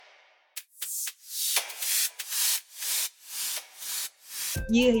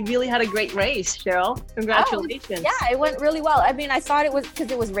You really had a great race, Cheryl. Oh, Congratulations. yeah, it went really well. I mean, I thought it was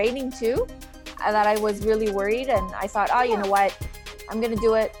because it was raining too, that I was really worried. And I thought, oh, you know what? I'm going to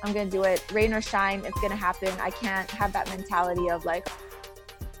do it. I'm going to do it. Rain or shine, it's going to happen. I can't have that mentality of like,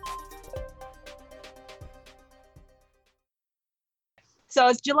 So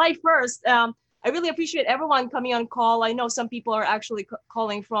it's July 1st. I really appreciate everyone coming on call. I know some people are actually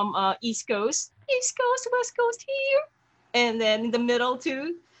calling from East Coast, West Coast here, and then in the middle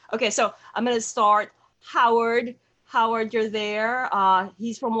too. Okay, so I'm gonna start. Howard, Howard, you're there.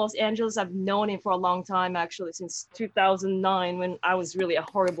 He's from Los Angeles. I've known him for a long time, actually, since 2009 when I was really a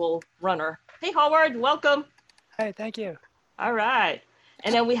horrible runner. Hey, Howard, welcome. Hi, thank you. All right,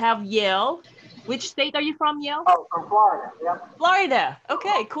 and then we have Yale. Which state are you from, Yale? Oh, from Florida. Yep. Florida.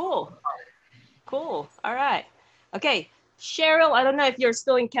 Okay, cool. Cool. All right. Okay. Cheryl, I don't know if you're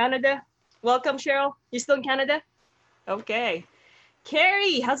still in Canada. Welcome, Cheryl. You're still in Canada? Okay.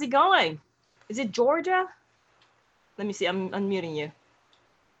 Carrie, how's it going? Is it Georgia? Let me see. I'm unmuting you.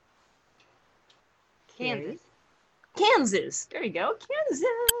 Kansas. Kansas. There you go.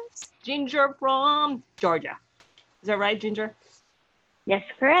 Kansas. Ginger from Georgia. Is that right, Ginger? Yes,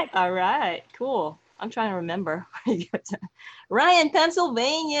 correct. All right. Cool. I'm trying to remember. Ryan,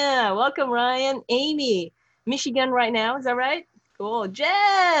 Pennsylvania. Welcome, Ryan. Amy, Michigan right now. Is that right? Cool.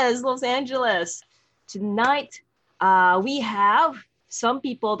 Jazz, Los Angeles. Tonight, we have some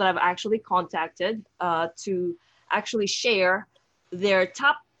people that I've actually contacted to actually share their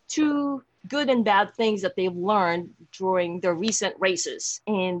top 2 good and bad things that they've learned during their recent races.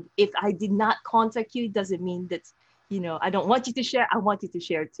 And if I did not contact you, it doesn't mean that I don't want you to share. I want you to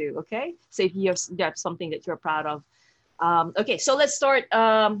share too. Okay. So if you have something that you're proud of. Okay. So let's start.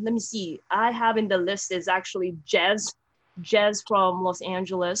 Let me see. I have in the list is actually Jez from Los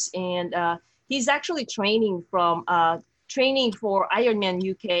Angeles. And he's actually training for Ironman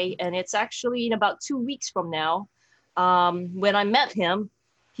UK. And it's actually in about 2 weeks from now. When I met him,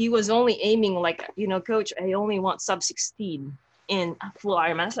 he was only aiming like, coach, I only want sub 16 in full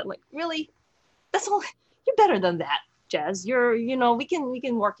Ironman. I said, like, really? That's all. You're better than that, Jazz. We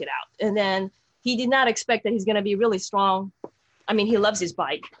can work it out. And then he did not expect that he's going to be really strong. I mean, he loves his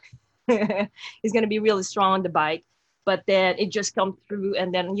bike. He's going to be really strong on the bike, but then it just comes through.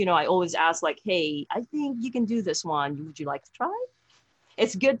 And then, I always ask like, hey, I think you can do this one. Would you like to try?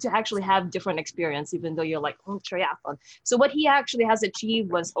 It's good to actually have different experience, even though you're like, triathlon. So what he actually has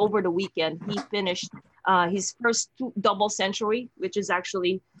achieved was over the weekend, he finished his first double century, which is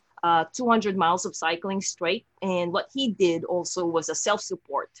actually 200 miles of cycling straight. And what he did also was a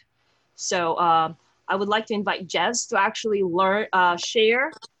self-support. So I would like to invite Jez to actually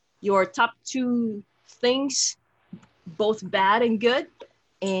share your top 2 things, both bad and good.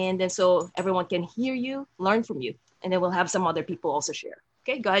 And then so everyone can hear you, learn from you. And then we'll have some other people also share.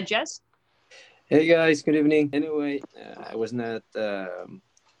 Okay, go ahead, Jez. Hey guys, good evening. Anyway, I was not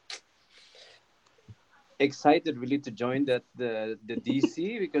excited really to join the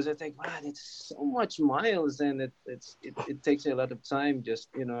DC because I think, wow, it's so much miles and it takes a lot of time. Just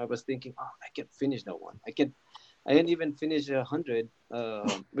I was thinking, oh, I can finish that one. I didn't even finish 100.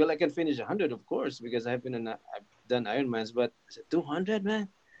 Well, I can finish 100 of course because I've done Ironmans, but 200, man,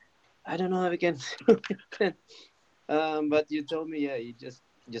 I don't know how I can. But you told me, yeah, you just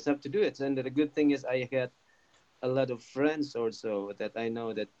have to do it. And the good thing is I had a lot of friends also that I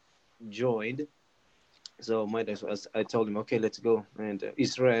know that joined. So I told him, okay, let's go. And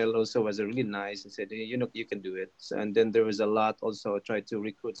Israel also was really nice and said, hey, you can do it. So, and then there was a lot also. I tried to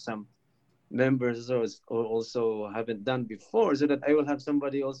recruit some members or also haven't done before so that I will have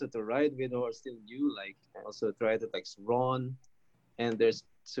somebody also to ride with or still new. Like I also tried it like Ron. And there's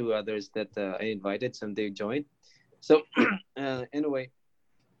 2 others that I invited. Some they joined. So anyway,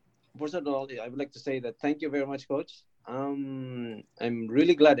 first of all, I would like to say that thank you very much, Coach. I'm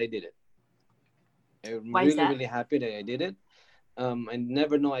really glad I did it. I'm really happy that I did it. I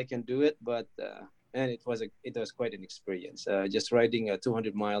never know I can do it, but and it was quite an experience. Just riding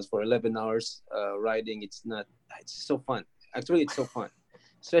 200 miles for 11 hours riding. It's so fun. Actually, it's so fun,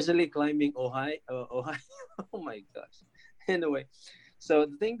 especially climbing Ojai. Ojai. Oh my gosh. Anyway, so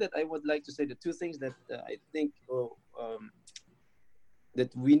the thing that I would like to say, the 2 things that I think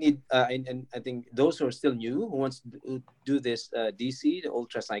that we need, and I think those who are still new who wants to do this DC, the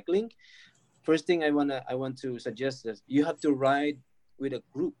ultra cycling. First thing I want to suggest is you have to ride with a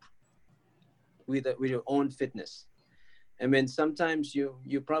group, with your own fitness. I mean, sometimes you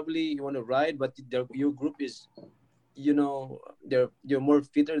want to ride, but your group is, they're more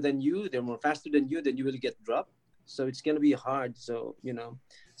fitter than you, they're more faster than you, then you will get dropped. So it's gonna be hard. So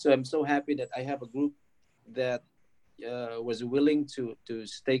so I'm so happy that I have a group that was willing to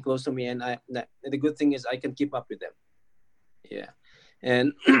stay close to me, and the good thing is I can keep up with them. Yeah,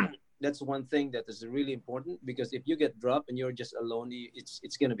 and that's one thing that is really important, because if you get dropped and you're just alone,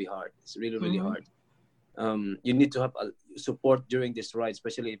 it's gonna be hard. It's really really hard. You need to have support during this ride,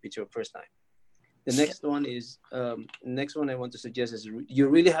 especially if it's your first time. The next one is next one I want to suggest is you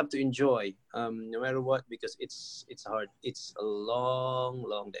really have to enjoy, no matter what, because it's hard. It's a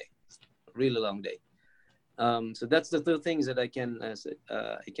long day, really long day. So that's the two things that I can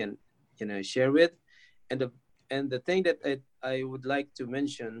share with, and the thing that I would like to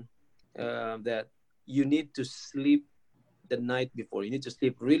mention, that you need to sleep the night before. You need to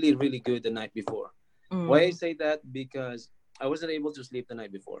sleep really really good the night before. Why I say that? Because I wasn't able to sleep the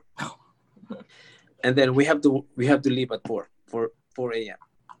night before. And then we have to leave at 4 a.m.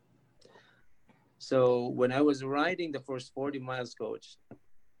 So when I was riding the first 40 miles, coach,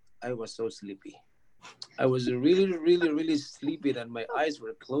 I was so sleepy. I was really, really, really sleepy, and my eyes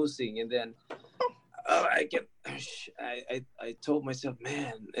were closing. And then I told myself,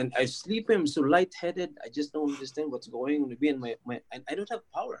 man, and I sleep. I'm so lightheaded. I just don't understand what's going on with me, and and I don't have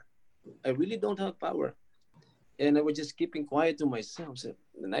power. I really don't have power. And I was just keeping quiet to myself. So,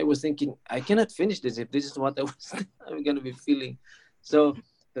 and I was thinking, I cannot finish this if this is what I'm going to be feeling. So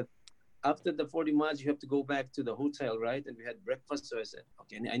after the 40 miles, you have to go back to the hotel, right? And we had breakfast. So I said,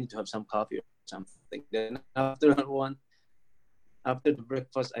 okay, I need to have some coffee or something. Then after the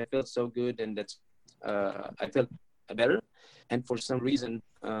breakfast, I felt so good. And I felt better. And for some reason,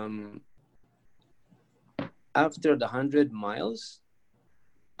 after the 100 miles,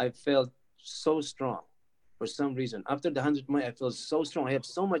 I felt so strong. For some reason, after the 100 miles, I feel so strong. I have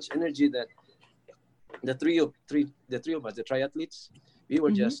so much energy that the three of us, the triathletes, we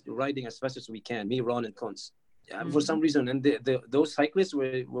were just riding as fast as we can. Me, Ron, and Cons. Yeah, for some reason, and those cyclists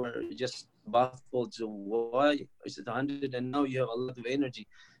were just baffled. So why is it 100 and now you have a lot of energy?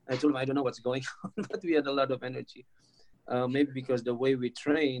 I told them I don't know what's going on, but we had a lot of energy. Maybe because the way we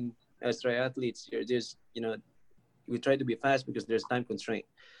train as triathletes, we try to be fast because there's time constraint.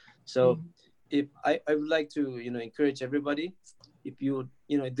 So. If I would like to, encourage everybody, if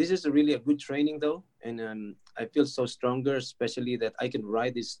this is really a good training though. And I feel so stronger, especially that I can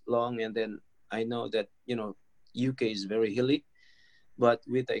ride this long. And then I know that, UK is very hilly, but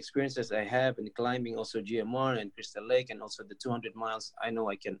with the experiences I have in climbing also GMR and Crystal Lake, and also the 200 miles, I know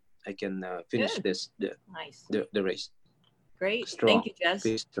I can finish Nice. the race. Great. Strong. Thank you,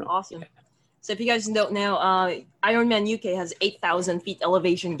 Jess. Strong. Awesome. Yeah. So if you guys don't know, Ironman UK has 8,000 feet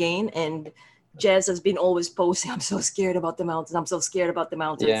elevation gain, and Jez has been always posting, I'm so scared about the mountains. I'm so scared about the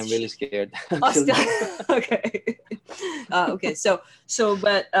mountains. Yeah, I'm really scared. Okay. Okay.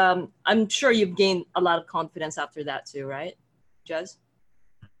 But I'm sure you've gained a lot of confidence after that too, right, Jez?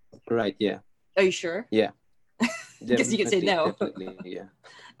 Right. Yeah. Are you sure? Yeah. Because you can say no. Definitely, yeah.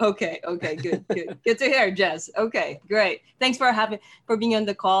 Okay. Good. Good to hear, Jez. Okay, great. Thanks for being on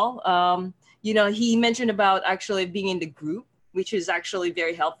the call. He mentioned about actually being in the group, which is actually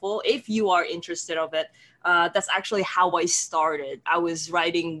very helpful if you are interested of it. That's actually how I started. I was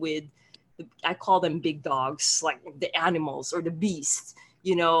riding with, I call them big dogs, like the animals or the beasts,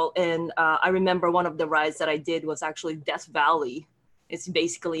 and I remember one of the rides that I did was actually Death Valley. It's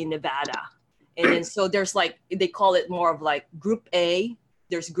basically in Nevada. And then, so there's they call it more of like Group A,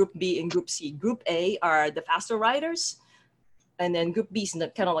 there's Group B and Group C. Group A are the faster riders, and then Group B is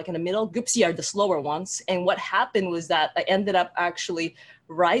kind of like in the middle. Group C are the slower ones. And what happened was that I ended up actually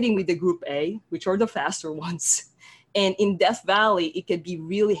riding with the Group A, which are the faster ones. And in Death Valley, it could be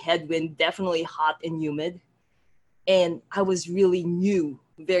really headwind, definitely hot and humid. And I was really new,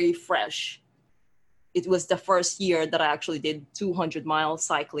 very fresh. It was the first year that I actually did 200-mile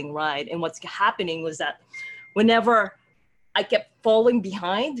cycling ride. And what's happening was that whenever I kept falling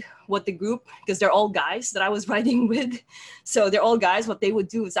behind what the group, because they're all guys that I was riding with. So they're all guys. What they would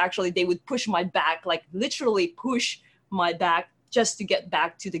do is actually they would push my back, like literally push my back just to get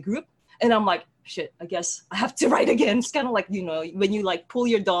back to the group. And I'm like, shit, I guess I have to ride again. It's kind of like, when you like pull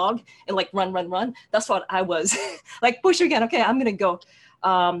your dog and like run. That's what I was like, push again. Okay, I'm going to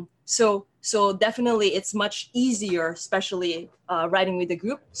go. So definitely it's much easier, especially riding with the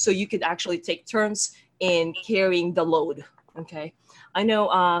group. So you could actually take turns in carrying the load. Okay. I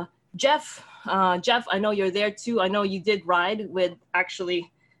know, Jeff, I know you're there too. I know you did ride with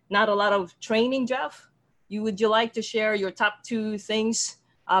actually not a lot of training, Jeff. Would you like to share your top 2 things,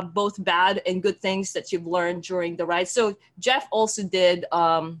 both bad and good things that you've learned during the ride? So Jeff also did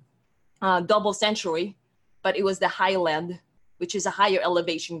double century, but it was the Highland, which is a higher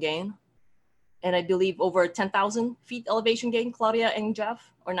elevation gain. And I believe over 10,000 feet elevation gain, Claudia and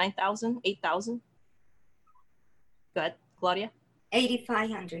Jeff, or 9,000, 8,000. Go ahead, Claudia.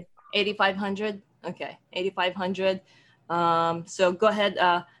 8,500. 8,500. Okay, 8,500. So go ahead.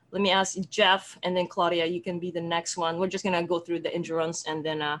 Let me ask Jeff, and then Claudia, you can be the next one. We're just gonna go through the endurance, and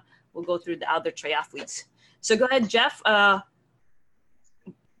then we'll go through the other triathletes. So go ahead, Jeff. I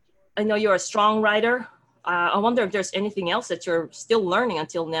know you're a strong rider. I wonder if there's anything else that you're still learning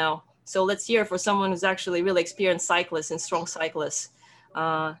until now. So let's hear for someone who's actually really experienced cyclist and strong cyclist.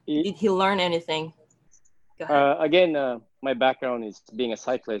 Did he learn anything? Go ahead. Again, my background is being a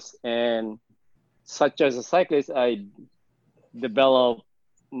cyclist, and such as a cyclist, I developed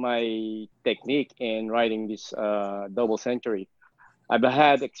my technique in riding this double century. I've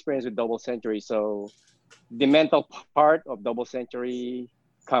had experience with double century, so the mental part of double century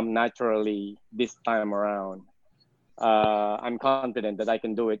come naturally this time around. I'm confident that I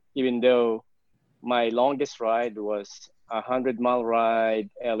can do it, even though my longest ride was a 100-mile ride,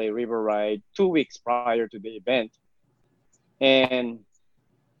 LA River ride, 2 weeks prior to the event. And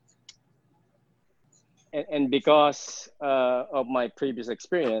because of my previous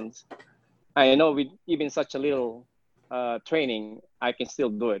experience, I know with even such a little training, I can still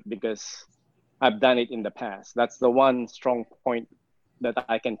do it because I've done it in the past. That's the one strong point that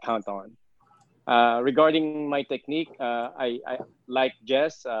I can count on. Regarding my technique, I like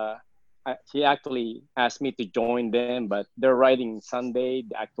Jess. She actually asked me to join them, but they're riding Sunday.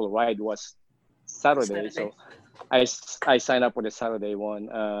 The actual ride was Saturday. So I signed up for the Saturday one.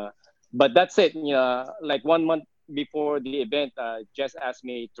 But that's it. You know, like 1 month before the event, Jess asked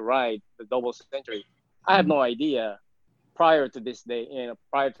me to ride the double century. I had no idea prior to this day,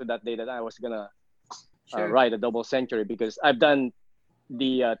 prior to that day that I was gonna ride a double century, because I've done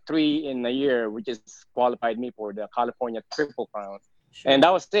the 3 in a year, which is qualified me for the California Triple Crown. Sure. And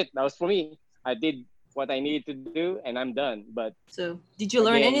that was it. That was for me. I did what I needed to do, and I'm done. But so, did you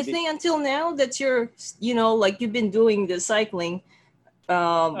learn anything until now that you're, like you've been doing the cycling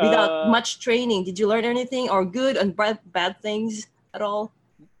without much training? Did you learn anything, or good and bad things at all?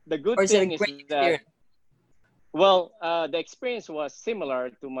 The good thing is that, well, the experience was similar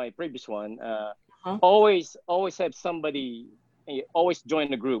to my previous one. Always have somebody. Always join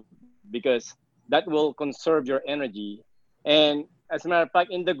the group, because that will conserve your energy. And as a matter of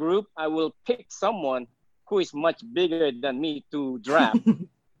fact, in the group, I will pick someone who is much bigger than me to draft.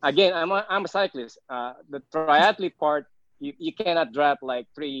 Again, I'm a cyclist. The triathlete part, you cannot draft like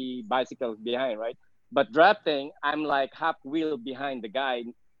 3 bicycles behind, right? But drafting, I'm like half wheel behind the guy,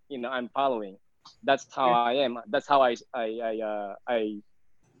 I'm following. That's how I am. That's how I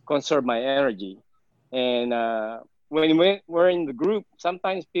conserve my energy. And when we're in the group,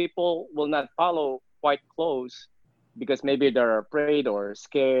 sometimes people will not follow quite close because maybe they're afraid or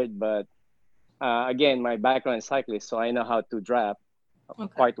scared. But again, my background is cyclist, so I know how to draft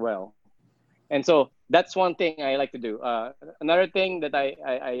quite well. And so that's one thing I like to do. Another thing that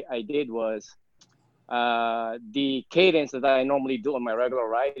I did was the cadence that I normally do on my regular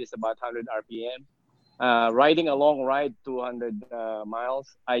ride is about 100 RPM. Riding a long ride, 200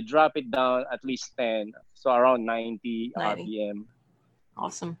 miles, I drop it down at least 10, so around 90 RPM.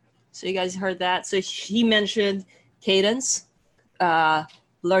 Awesome. So you guys heard that. So he mentioned cadence,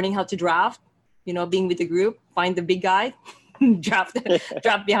 learning how to draft, being with the group, find the big guy, drop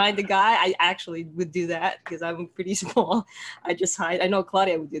behind the guy. I actually would do that because I'm pretty small. I just hide. I know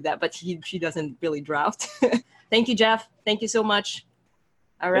Claudia would do that, but she doesn't really draft. Thank you, Jeff. Thank you so much.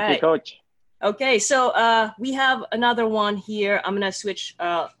 All right. Thank you, Coach. Okay, so we have another one here. I'm gonna switch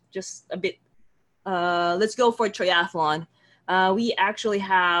just a bit. Let's go for triathlon. We actually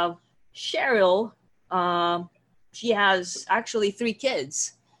have Cheryl. She has actually 3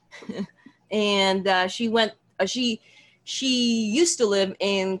 kids, and she used to live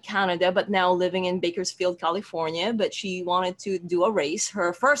in Canada, but now living in Bakersfield, California. But she wanted to do a race,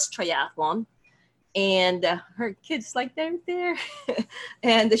 her first triathlon. And her kids, like, they're there.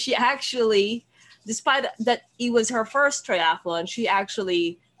 And she actually, despite that it was her first triathlon, she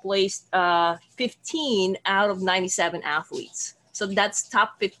actually placed 15 out of 97 athletes. So that's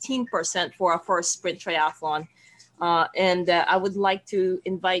top 15% for a first sprint triathlon. And I would like to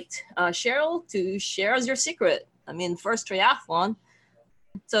invite Cheryl to share us your secret. First triathlon.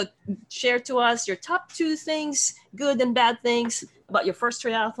 So share to us your top 2 things, good and bad things about your first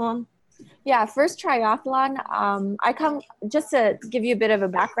triathlon. Yeah, first triathlon. Just to give you a bit of a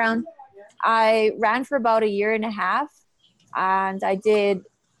background, I ran for about 1.5 years, and I did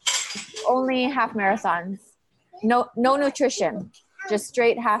only half marathons. No nutrition, just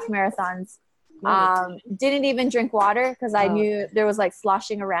straight half marathons. Didn't even drink water because I knew there was like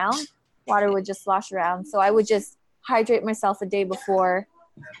sloshing around. Water would just slosh around. So I would just hydrate myself a day before,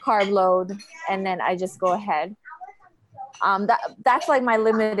 carb load, and then I just go ahead. That's like my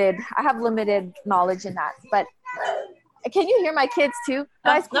limited. I have limited knowledge in that. But can you hear my kids too?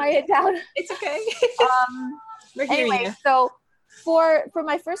 Guys, quiet down. It's okay. Anyway, so for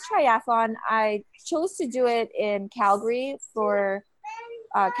my first triathlon, I chose to do it in Calgary for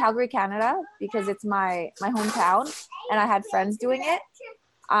Calgary, Canada, because it's my hometown, and I had friends doing it.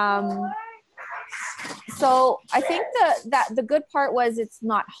 So I think the good part was it's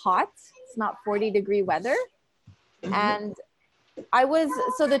not hot. It's not 40-degree weather. Mm-hmm. And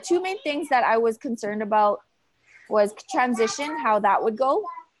so the two main things that I was concerned about was transition, how that would go.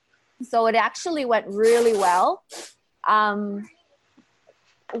 So it actually went really well.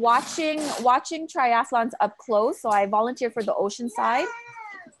 Watching triathlons up close. So I volunteer for the Oceanside,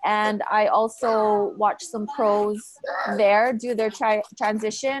 and I also watch some pros there do their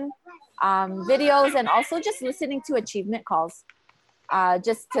transition videos, and also just listening to achievement calls,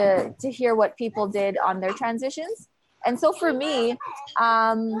 just to hear what people did on their transitions. And so for me,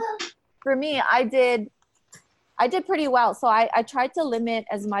 I did pretty well. So I tried to limit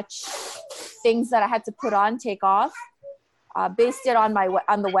as much things that I had to put on, take off, based it on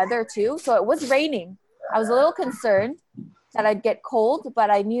the weather too. So it was raining. I was a little concerned that I'd get cold, but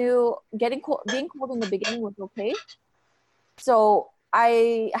I knew being cold in the beginning was okay. So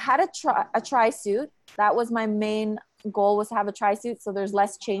I had a tri-suit. That was my main goal, was to have a tri-suit so there's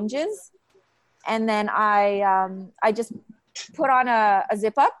less changes. And then I just put on a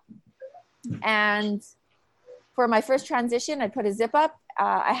zip up, and for my first transition, I put a zip up.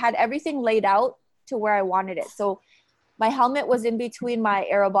 I had everything laid out to where I wanted it. So my helmet was in between my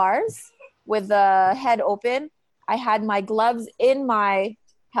aero bars with the head open. I had my gloves in my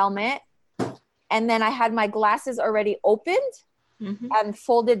helmet, and then I had my glasses already opened and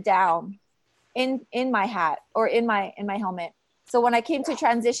folded down in my hat or in my helmet. So when I came to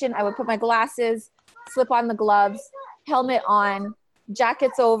transition, I would put my glasses, slip on the gloves, helmet on,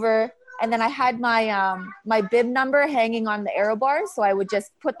 jackets over, and then I had my bib number hanging on the aero bars. So I would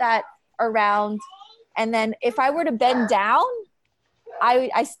just put that around. And then if I were to bend down,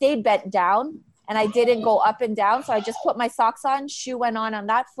 I stayed bent down and I didn't go up and down. So I just put my socks on, shoe went on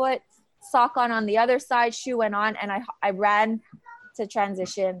that foot, sock on the other side, shoe went on, and I ran to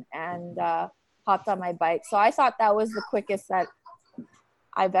transition and hopped on my bike. So I thought that was the quickest that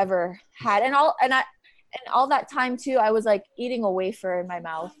I've ever had. And all that time too, I was like eating a wafer in my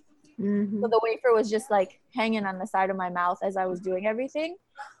mouth. So the wafer was just like hanging on the side of my mouth as I was doing everything.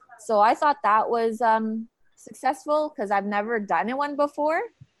 So I thought that was successful, because I've never done one before.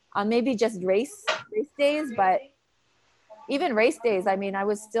 Maybe just race days, but even race days, I mean, I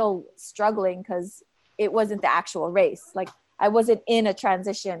was still struggling because it wasn't the actual race. Like I wasn't in a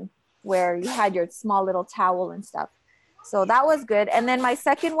transition where you had your small little towel and stuff. So that was good. And then my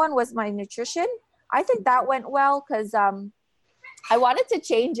second one was my nutrition. I think that went well because I wanted to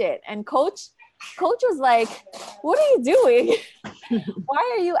change it. And coach was like, what are you doing?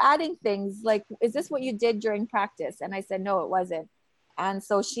 Why are you adding things? Like, is this what you did during practice? And I said, no, it wasn't. And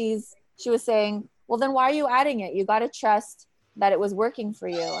so she was saying, well, then why are you adding it? You got to trust that it was working for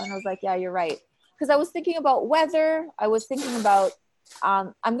you. And I was like, yeah, you're right. Because I was thinking about weather. I was thinking about,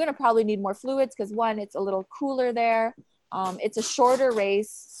 I'm going to probably need more fluids because one, it's a little cooler there. It's a shorter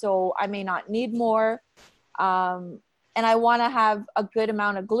race, so I may not need more. And I want to have a good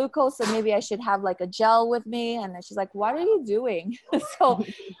amount of glucose, so maybe I should have like a gel with me. And then she's like, what are you doing? So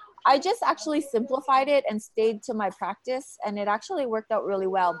I just actually simplified it and stayed to my practice, and it actually worked out really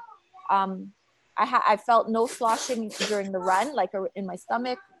well. I felt no sloshing during the run, like in my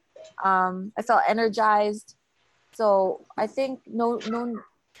stomach. I felt energized. So I think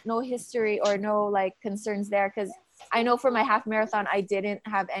no history or no like concerns there, because I know for my half marathon, I didn't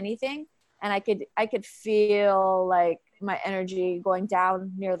have anything, and I could feel like my energy going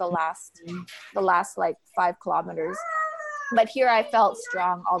down near the last like 5 kilometers. But here I felt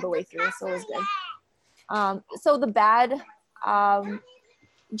strong all the way through, so it was good. So the bad,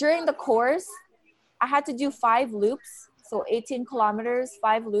 during the course, I had to do 5 loops, so 18 kilometers,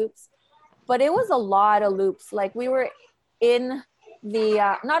 5 loops, but it was a lot of loops. Like we were in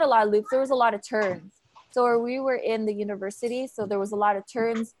the, not a lot of loops, there was a lot of turns. So we were in the university, so there was a lot of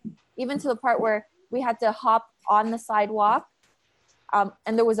turns, even to the part where we had to hop on the sidewalk.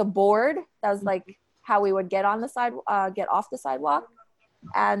 And there was a board that was like how we would get on the get off the sidewalk.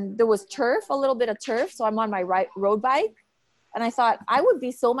 And there was turf, a little bit of turf. So I'm on my road bike. And I thought I would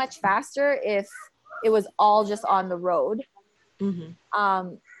be so much faster if it was all just on the road.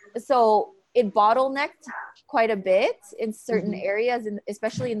 So it bottlenecked quite a bit in certain areas, and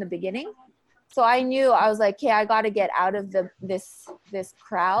especially in the beginning. So I knew, I was like, okay, I got to get out of this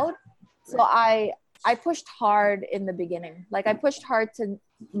crowd. So I I pushed hard in the beginning. Like I pushed hard to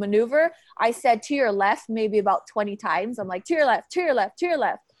maneuver. I said to your left maybe about 20 times. I'm like, to your left, to your left, to your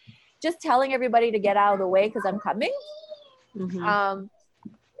left. Just telling everybody to get out of the way because I'm coming. Mm-hmm.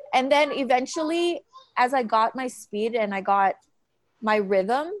 And then eventually, as I got my speed and I got my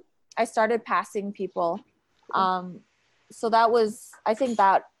rhythm, I started passing people. So that was, I think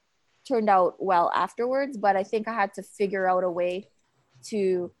that turned out well afterwards, but I think I had to figure out a way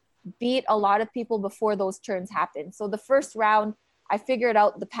to beat a lot of people before those turns happened. So the first round, I figured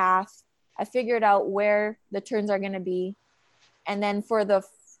out the path. I figured out where the turns are going to be. And then for the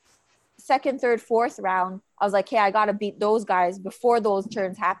second, third, fourth round, I was like, hey, I got to beat those guys before those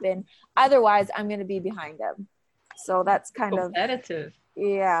turns happen. Otherwise, I'm going to be behind them. So that's kind of competitive.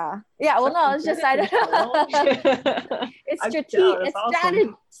 Yeah. Well, no, it's just, I don't know. It's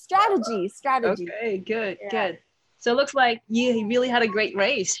strategy. Okay, good. So it looks like you really had a great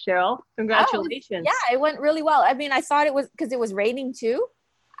race, Cheryl. Congratulations. Yeah, it went really well. I mean, I thought it was, because it was raining too,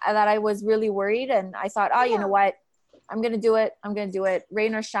 that I was really worried. And I thought, you know what? I'm going to do it. I'm going to do it.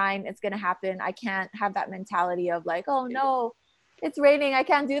 Rain or shine, it's going to happen. I can't have that mentality of like, oh no, it's raining. I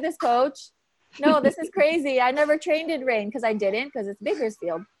can't do this, coach. No, this is crazy. I never trained in rain, because I didn't, because it's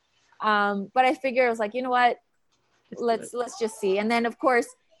Bakersfield. But I figured, I was like, you know what? Let's just see. And then of course,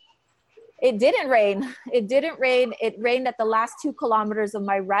 it didn't rain. It didn't rain. It rained at the last 2 kilometers of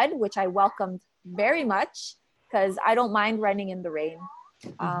my run, which I welcomed very much, because I don't mind running in the rain,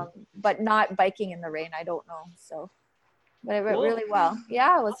 but not biking in the rain. I don't know. So, but it went really well.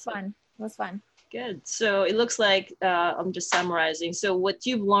 Yeah, it was fun. It was fun. Good. So it looks like, I'm just summarizing. So what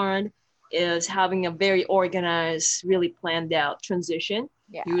you've learned is having a very organized, really planned out transition.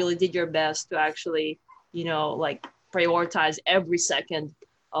 Yeah. You really did your best to actually, like prioritize every second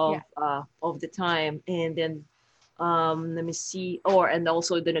of the time. And then let me see, and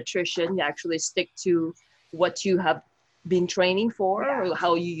also the nutrition, you actually stick to what you have been training for, or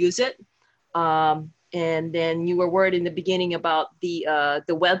how you use it. And then you were worried in the beginning about the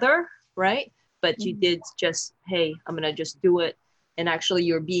weather, right? But you did just, hey, I'm gonna just do it. And actually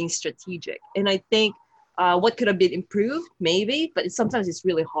you're being strategic. And I think what could have been improved, maybe, but sometimes it's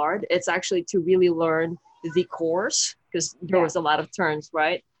really hard. It's actually to really learn the course, because there was a lot of turns,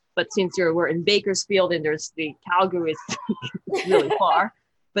 right? But since we're in Bakersfield and there's the Calgary, it's really far.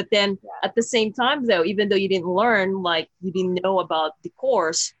 But then at the same time though, even though you didn't learn, like you didn't know about the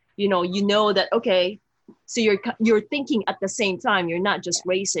course, you know that, okay, so you're thinking at the same time, you're not just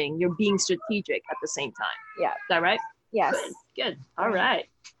racing, you're being strategic at the same time. Yeah. Is that right? Yes. Good. All right.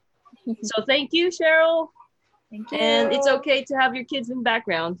 So thank you, Cheryl. Thank you. And it's okay to have your kids in the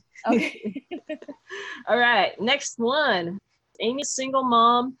background. Okay. All right. Next one. Amy's single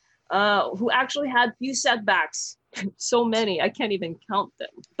mom who actually had few setbacks. So many. I can't even count them.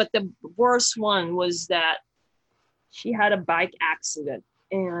 But the worst one was that she had a bike accident.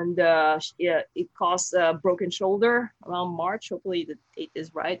 And it caused a broken shoulder around March. Hopefully the date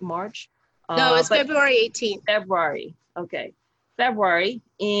is right, March. No, it's February 18th. February. Okay. February.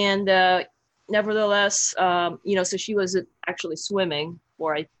 And nevertheless, so she was actually swimming,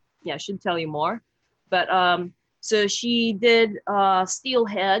 I should tell you more. But so she did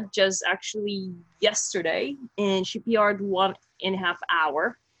steelhead just actually yesterday, and she PR'd 1.5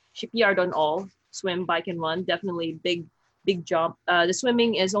 hours. She PR'd on all, swim, bike, and run. Definitely big jump. The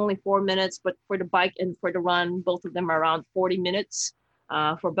swimming is only 4 minutes, but for the bike and for the run, both of them are around 40 minutes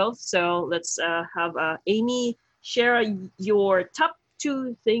for both. So let's have Amy share your top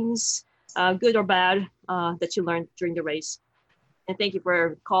 2 things, good or bad, that you learned during the race. And thank you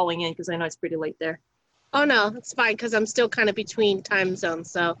for calling in, because I know it's pretty late there. Oh no, it's fine, because I'm still kind of between time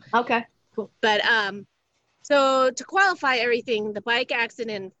zones. So okay, cool. But so to qualify everything, the bike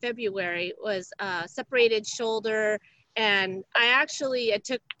accident in February was separated shoulder. And I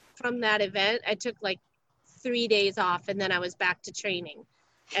took from that event, I took like 3 days off, and then I was back to training.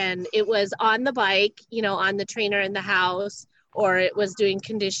 And it was on the bike, on the trainer in the house, or it was doing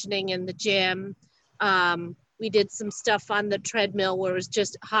conditioning in the gym. We did some stuff on the treadmill where it was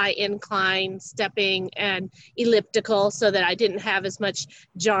just high incline, stepping, and elliptical, so that I didn't have as much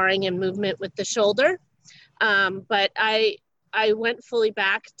jarring and movement with the shoulder. But I went fully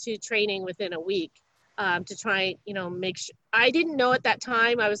back to training within a week. To try, make sure. I didn't know at that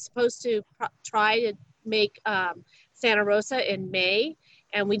time I was supposed to try to make Santa Rosa in May,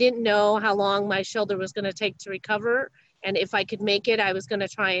 and we didn't know how long my shoulder was going to take to recover. And if I could make it, I was going to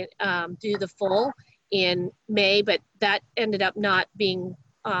try and do the full in May, but that ended up not being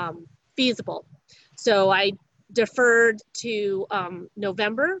feasible. So I deferred to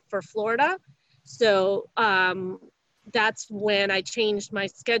November for Florida. So that's when I changed my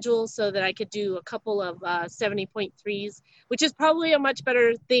schedule so that I could do a couple of 70.3s, which is probably a much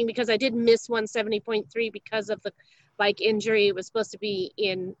better thing because I did miss one 70.3 because of the bike injury. It was supposed to be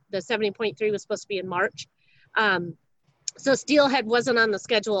the 70.3 was supposed to be in March. So Steelhead wasn't on the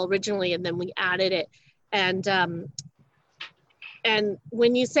schedule originally, and then we added it. And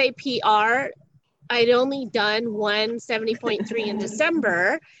when you say PR, I'd only done one 70.3 in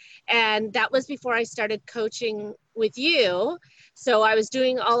December, and that was before I started coaching with you. So I was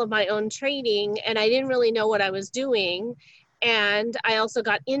doing all of my own training, and I didn't really know what I was doing. And I also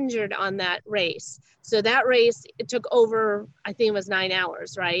got injured on that race. So that race, it took over, I think it was 9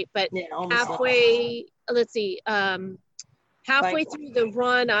 hours, right? But Yeah, halfway, let's see, halfway through the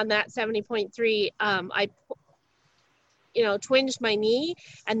run on that 70.3, I twinged my knee,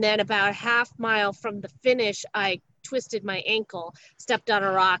 and then about a half mile from the finish, I twisted my ankle, stepped on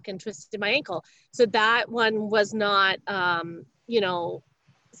a rock and twisted my ankle. So that one was not,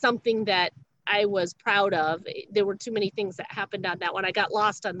 something that I was proud of. There were too many things that happened on that one. I got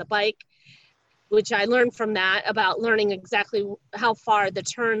lost on the bike, which I learned from that about learning exactly how far the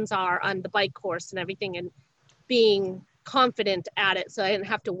turns are on the bike course and everything, and being confident at it so I didn't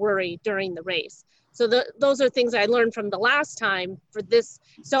have to worry during the race. So those are things I learned from the last time for this.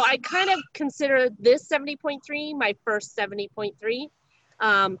 So I kind of consider this 70.3 my first 70.3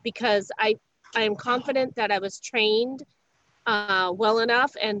 because I am confident that I was trained well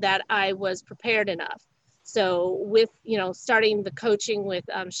enough and that I was prepared enough. So with, starting the coaching with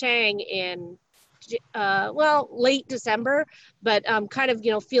Shang in, late December, but kind of,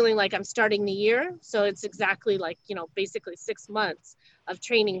 feeling like I'm starting the year. So it's exactly like, basically 6 months of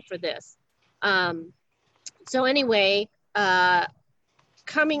training for this. So anyway,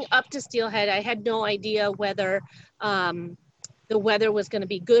 coming up to Steelhead, I had no idea whether the weather was going to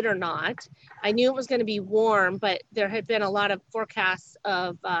be good or not. I knew it was going to be warm, but there had been a lot of forecasts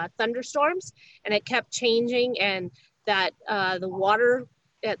of thunderstorms, and it kept changing, and that the water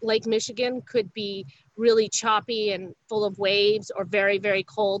at Lake Michigan could be really choppy and full of waves, or very, very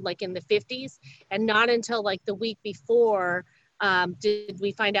cold, like in the 50s. And not until like the week before did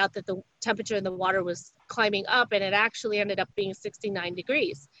we find out that the temperature in the water was climbing up, and it actually ended up being 69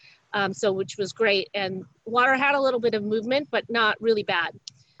 degrees. Which was great. And water had a little bit of movement, but not really bad.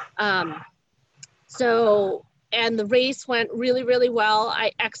 And the race went really, really well.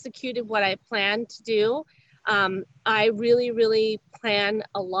 I executed what I planned to do. I really, really plan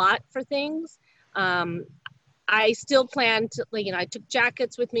a lot for things. I still plan to, I took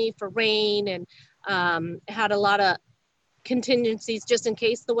jackets with me for rain, and had a lot of contingencies just in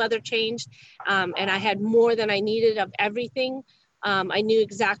case the weather changed. And I had more than I needed of everything. I knew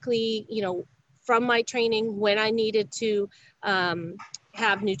exactly, from my training when I needed to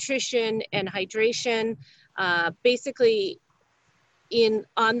have nutrition and hydration. Basically,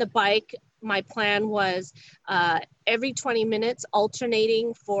 on the bike, my plan was every 20 minutes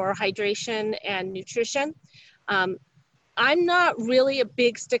alternating for hydration and nutrition. I'm not really a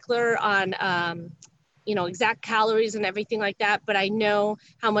big stickler on exact calories and everything like that, but I know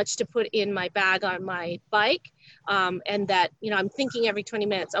how much to put in my bag on my bike. And that, I'm thinking every 20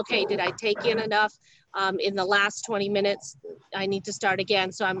 minutes, okay, did I take in enough in the last 20 minutes? I need to start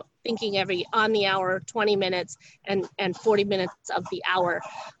again. So I'm thinking on the hour, 20 minutes and 40 minutes of the hour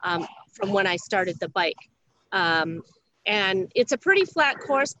from when I started the bike. And it's a pretty flat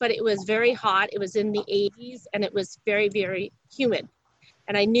course, but it was very hot. It was in the 80s, and it was very, very humid.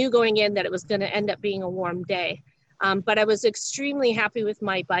 And I knew going in that it was going to end up being a warm day. But I was extremely happy with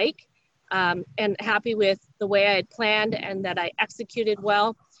my bike and happy with the way I had planned and that I executed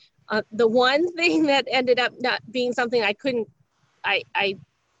well. The one thing that ended up not being something I couldn't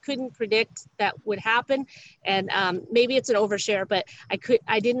predict that would happen, and maybe it's an overshare, but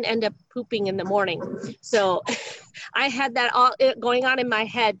I didn't end up pooping in the morning. So I had that all going on in my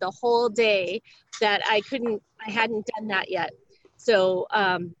head the whole day that I hadn't done that yet. So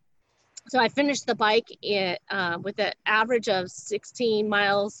I finished the bike with an average of 16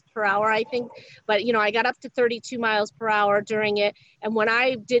 miles per hour, I think. But, I got up to 32 miles per hour during it. And when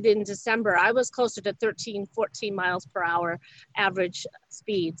I did in December, I was closer to 13, 14 miles per hour average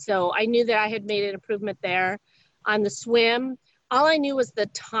speed. So I knew that I had made an improvement there. On the swim, all I knew was the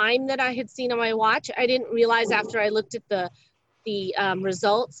time that I had seen on my watch. I didn't realize after I looked at the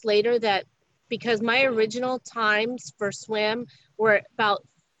results later that because my original times for swim were about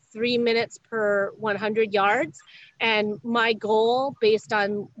 3 minutes per 100 yards. And my goal, based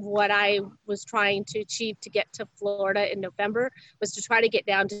on what I was trying to achieve to get to Florida in November, was to try to get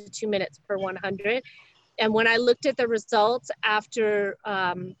down to 2 minutes per 100. And when I looked at the results after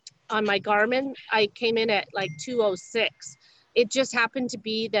on my Garmin, I came in at like 2:06. It just happened to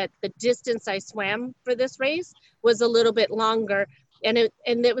be that the distance I swam for this race was a little bit longer. And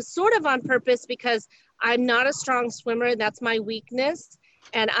it was sort of on purpose because I'm not a strong swimmer. That's my weakness.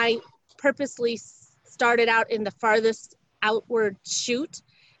 And I purposely started out in the farthest outward chute.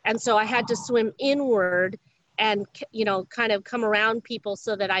 And so I had to swim inward and, you know, kind of come around people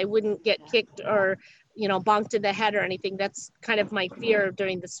so that I wouldn't get kicked or, you know, bonked in the head or anything. That's kind of my fear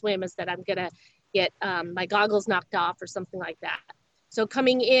during the swim, is that I'm gonna get my goggles knocked off or something like that. So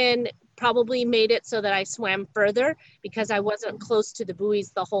coming in probably made it so that I swam further because I wasn't close to the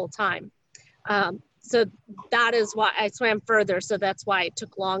buoys the whole time. So that is why I swam further. So that's why it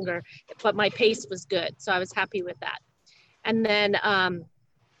took longer, but my pace was good. So I was happy with that. And then,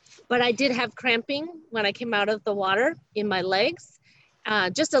 but I did have cramping when I came out of the water in my legs,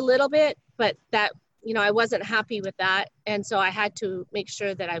 just a little bit, but that, you know, I wasn't happy with that. And so I had to make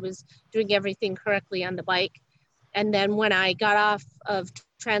sure that I was doing everything correctly on the bike. And then when I got off of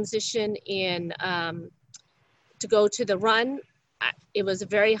transition in to go to the run, it was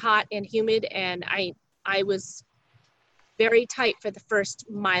very hot and humid, and I was very tight for the first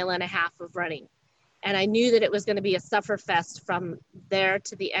 1.5 miles of running. And I knew that it was going to be a sufferfest from there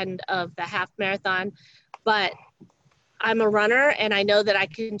to the end of the half marathon, but I'm a runner and I know that I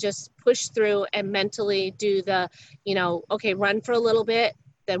can just push through and mentally do the, you know, okay, run for a little bit,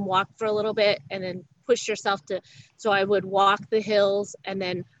 then walk for a little bit, and then push yourself to, so I would walk the hills and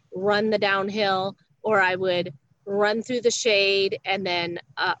then run the downhill, or I would run through the shade and then,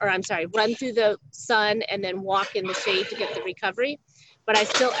 run through the sun and then walk in the shade to get the recovery. But I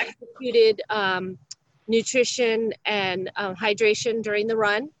still executed nutrition and hydration during the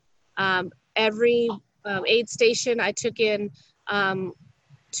run. Every aid station, I took in 2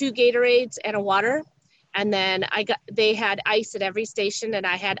 Gatorades and a water. And then they had ice at every station, and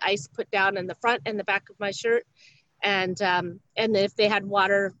I had ice put down in the front and the back of my shirt. And if they had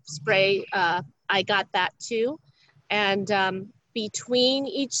water spray, I got that too. And between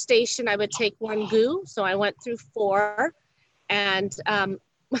each station, I would take 1 goo. So I went through 4, and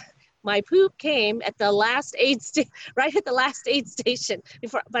my poop came at the last aid right at the last aid station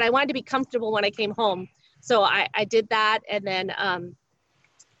before, but I wanted to be comfortable when I came home. So I did that. And then,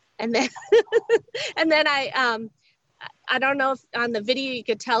 and then I don't know if on the video you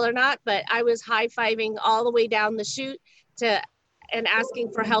could tell or not, but I was high-fiving all the way down the chute and asking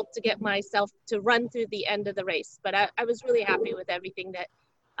for help to get myself to run through the end of the race. But I was really happy with everything that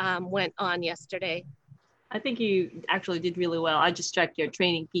went on yesterday. I think you actually did really well. I just checked your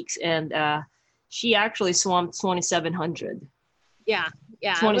training peaks, and she actually swam 2,700. Yeah.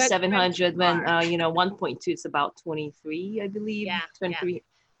 2,700 when, 1.2 is about 23, I believe. Yeah. 23. Yeah.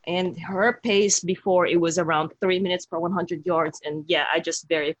 And her pace before, it was around 3 minutes per 100 yards. And yeah, I just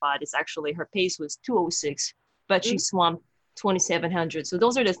verified it's actually, her pace was 2:06, but she swam 2,700. So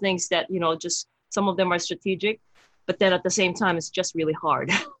those are the things that, just some of them are strategic, but then at the same time, it's just really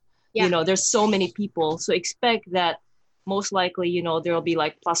hard. Yeah. There's so many people. So expect that most likely, there'll be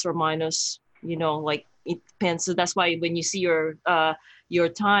like plus or minus, like it depends. So that's why when you see your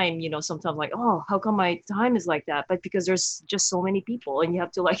time, sometimes like, oh, how come my time is like that? But because there's just so many people, and you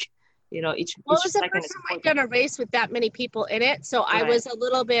have to like, each it was the second first time I've done a race with that many people in it. So right. I was a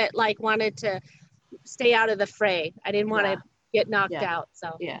little bit like wanted to stay out of the fray. I didn't want to get knocked out.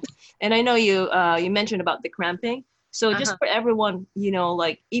 So yeah. And I know you mentioned about the cramping. So just for everyone,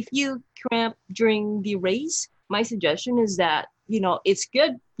 like if you cramp during the race, my suggestion is that, it's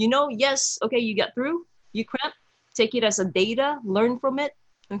good. Yes, okay, you got through, you cramp, take it as a data, learn from it,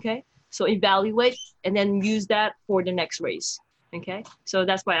 okay? So evaluate and then use that for the next race, okay? So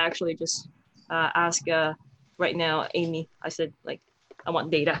that's why I actually just ask right now, Amy, I said, like, I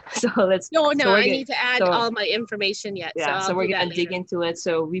want data. So let's. No, I need to add all my information yet. Yeah, so we're going to dig into it.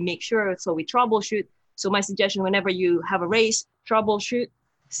 So we make sure, so we troubleshoot. So my suggestion, whenever you have a race, troubleshoot,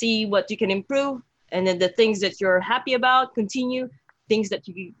 see what you can improve. And then the things that you're happy about, continue. Things that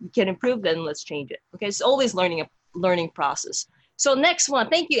you can improve, then let's change it. Okay, it's always learning process. So next one,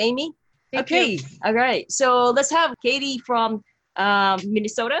 thank you, Amy. Thank you. All right. So let's have Katie from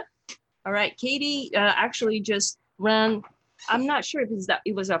Minnesota. All right, Katie actually just ran. I'm not sure if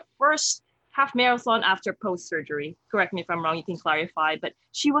it was her first half marathon after post-surgery. Correct me if I'm wrong. You can clarify. But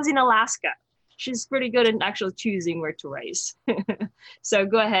she was in Alaska. She's pretty good at actually choosing where to race. So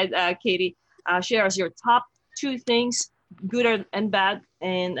go ahead, Katie. Share us your top 2 things, good and bad,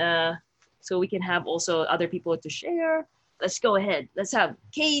 and so we can have also other people to share. Let's go ahead. Let's have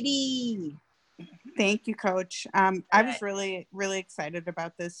Katie. Thank you, Coach. I was really, really excited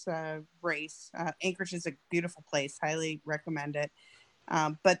about this race. Anchorage is a beautiful place. Highly recommend it.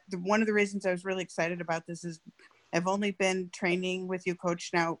 But one of the reasons I was really excited about this is I've only been training with you,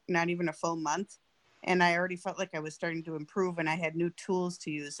 Coach, now not even a full month. And I already felt like I was starting to improve and I had new tools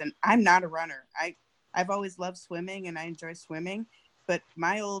to use. And I'm not a runner. I've always loved swimming and I enjoy swimming. But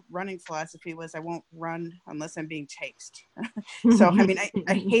my old running philosophy was I won't run unless I'm being chased. So, I mean,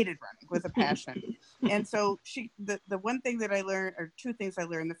 I hated running with a passion. And so the one thing that I learned, or two things I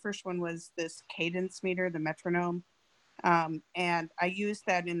learned, the first one was this cadence meter, the metronome. And I used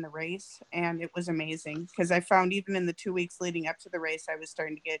that in the race and it was amazing because I found even in the 2 weeks leading up to the race, I was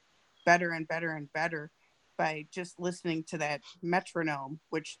starting to get better and better and better by just listening to that metronome,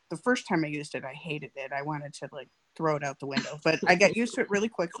 which the first time I used it, I hated it. I wanted to like throw it out the window, but I got used to it really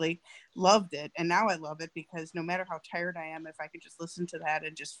quickly, loved it. And now I love it because no matter how tired I am, if I can just listen to that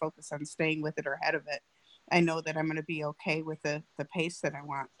and just focus on staying with it or ahead of it, I know that I'm going to be okay with the pace that I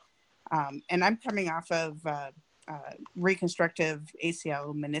want. And I'm coming off of reconstructive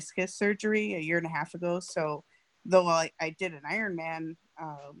ACL meniscus surgery a year and a half ago. So though I did an Ironman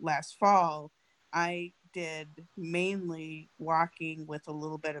last fall, I did mainly walking with a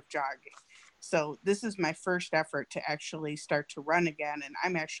little bit of jogging. So this is my first effort to actually start to run again. And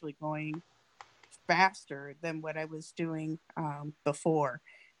I'm actually going faster than what I was doing before.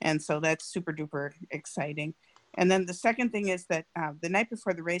 And so that's super duper exciting. And then the second thing is that the night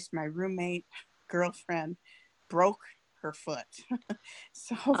before the race, my roommate girlfriend broke her foot.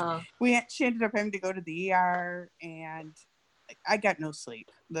 So she ended up having to go to the ER and I got no sleep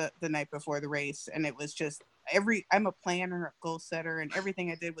the night before the race. And it was just I'm a planner, a goal setter, and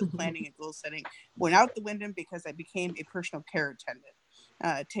everything I did with planning and goal setting went out the window because I became a personal care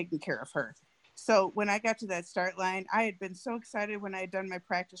attendant, taking care of her. So when I got to that start line, I had been so excited when I had done my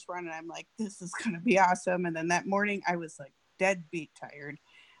practice run and I'm like, this is going to be awesome. And then that morning I was like dead beat tired.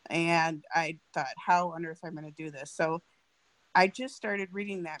 And I thought, how on earth am I going to do this? So I just started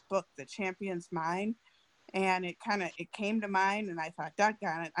reading that book, The Champion's Mind. And it came to mind and I thought,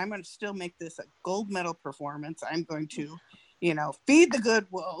 doggone it, I'm going to still make this a gold medal performance. I'm going to, feed the good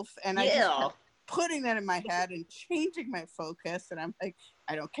wolf. And I just kept putting that in my head and changing my focus. And I'm like,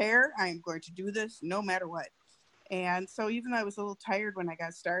 I don't care. I'm going to do this no matter what. And so even though I was a little tired when I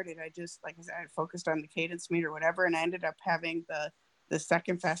got started, I just, like I said, I focused on the cadence meter or whatever. And I ended up having the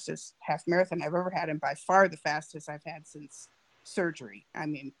second fastest half marathon I've ever had. And by far the fastest I've had since surgery. I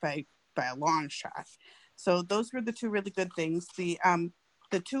mean, by a long shot. So those were the two really good things.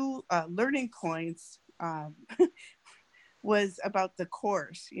 The two learning points was about the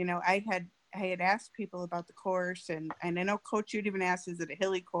course. I had asked people about the course and I know Coach, you'd even asked, is it a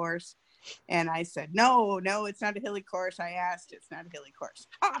hilly course? And I said, no, it's not a hilly course. I asked, it's not a hilly course.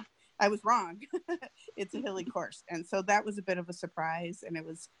 I was wrong. It's a hilly course. And so that was a bit of a surprise. And it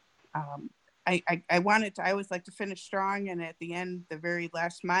was, I always like to finish strong. And at the end, the very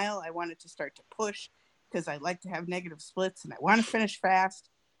last mile, I wanted to start to push because I like to have negative splits and I want to finish fast.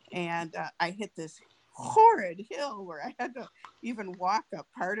 And I hit this horrid hill where I had to even walk up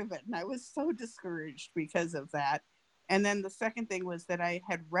part of it. And I was so discouraged because of that. And then the second thing was that I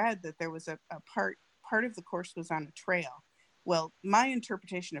had read that there was a part of the course was on a trail. Well, my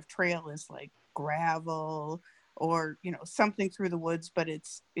interpretation of trail is like gravel or, something through the woods, but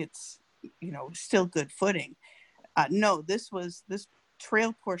it's still good footing. No, this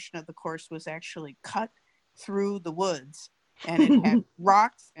trail portion of the course was actually cut through the woods and it had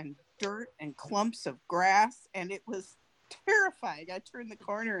rocks and dirt and clumps of grass and it was terrifying. I turned the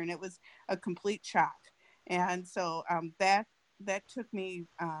corner and it was a complete shock. And so that took me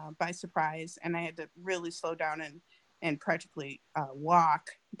by surprise and I had to really slow down and practically walk,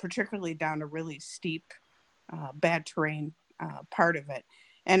 particularly down a really steep, bad terrain part of it.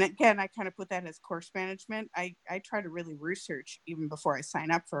 And again, I kind of put that as course management. I try to really research even before I sign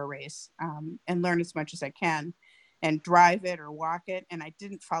up for a race and learn as much as I can and drive it or walk it. And I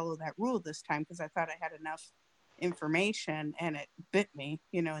didn't follow that rule this time because I thought I had enough information and it bit me,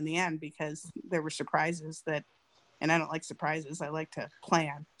 in the end, because there were surprises and I don't like surprises. I like to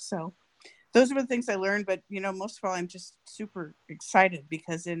plan. So those were the things I learned. But, most of all, I'm just super excited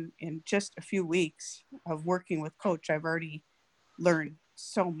because in just a few weeks of working with Coach, I've already learned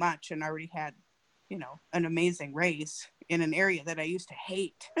so much and already had, an amazing race in an area that I used to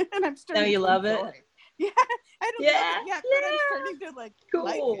hate. And I'm starting to love enjoy. it. Yeah, I don't love it yet, but I'm starting to like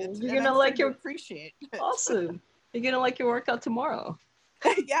it. You're going to like appreciate it. Awesome. You're going to like your workout tomorrow.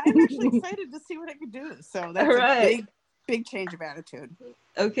 Yeah, I'm actually excited to see what I can do. So that's a big change of attitude.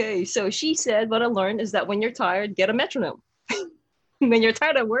 Okay, so she said what I learned is that when you're tired, get a metronome. When you're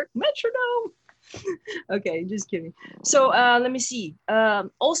tired at work, metronome. Okay, just kidding. So let me see.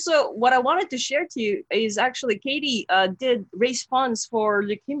 Also, what I wanted to share to you is actually Katie did raise funds for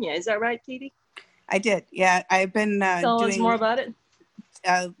leukemia. Is that right, Katie? I did. Yeah, I've been Tell us more about it.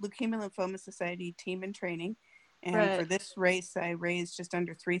 Leukemia Lymphoma Society team and training. And for this race, I raised just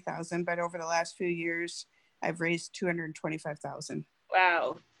under 3,000, but over the last few years, I've raised 225,000.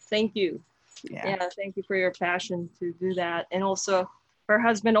 Wow. Thank you. Yeah, thank you for your passion to do that. And also, her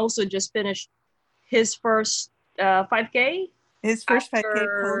husband also just finished his first 5K. His first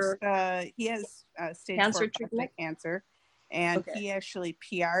 5K post, he has stage 4 prostate cancer. And he actually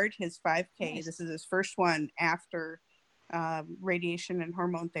PR'd his 5K. Nice. This is his first one after radiation and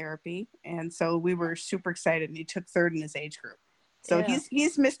hormone therapy. And so we were super excited, and he took third in his age group. So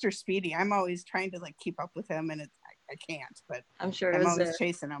he's Mr. Speedy. I'm always trying to like keep up with him, and I can't, but I'm sure I'm always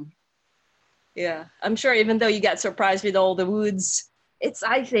chasing him. Yeah, I'm sure even though you got surprised with all the woods,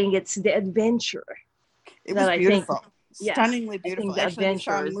 I think it's the adventure. It was beautiful. Stunningly beautiful. I think the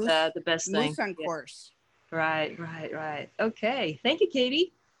adventure is the best thing. Moose on course. Right. Okay. Thank you,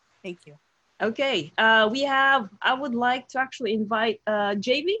 Katie. Thank you. Okay. I would like to actually invite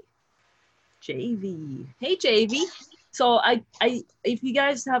JV. Hey, JV. So if you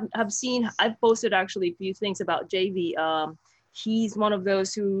guys have seen, I've posted actually a few things about JV. He's one of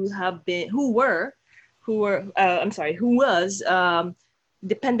those who was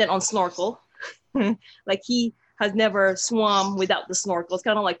dependent on snorkel. Like he has never swum without the snorkel. It's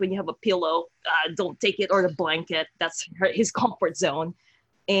kind of like when you have a pillow, don't take it, or the blanket. That's his comfort zone.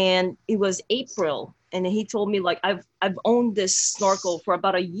 And it was April, and he told me like I've owned this snorkel for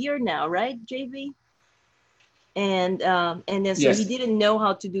about a year now, right, JV? And then so he didn't know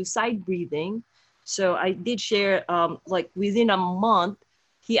how to do side breathing. So I did share like within a month,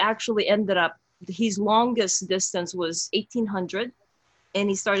 he actually ended up, his longest distance was 1,800. And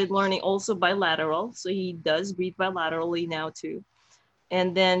he started learning also bilateral. So he does breathe bilaterally now too.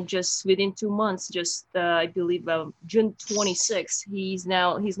 And then just within 2 months, I believe June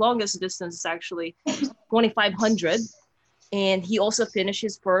 26th, his longest distance is actually 2,500. And he also finished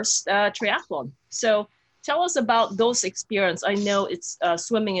his first triathlon. So tell us about those experiences. I know it's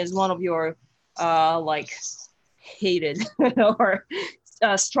swimming is one of your like hated or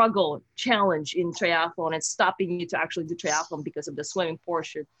struggle, challenge in triathlon, and stopping you to actually do triathlon because of the swimming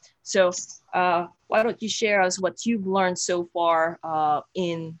portion. So why don't you share us what you've learned so far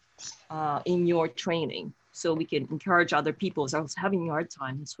in your training, so we can encourage other people. So I was having a hard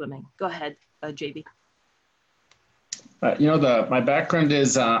time in swimming. Go ahead, JB. My background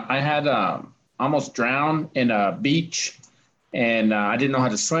is I had almost drowned in a beach, and I didn't know how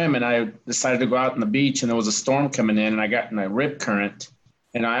to swim, and I decided to go out on the beach, and there was a storm coming in, and I got in a rip current,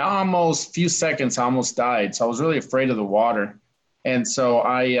 and few seconds, I almost died. So I was really afraid of the water. And so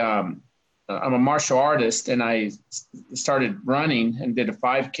I'm a martial artist, and I started running and did a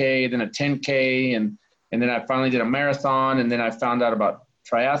 5K, then a 10K, and then I finally did a marathon, and then I found out about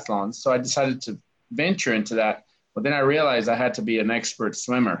triathlons. So I decided to venture into that. But then I realized I had to be an expert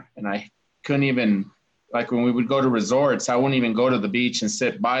swimmer, and I couldn't even, like when we would go to resorts, I wouldn't even go to the beach and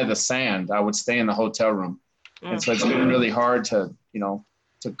sit by the sand. I would stay in the hotel room. And so it's been really hard to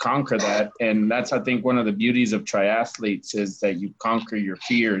conquer that. And that's, I think, one of the beauties of triathletes is that you conquer your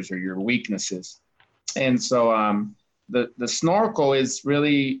fears or your weaknesses. And so the snorkel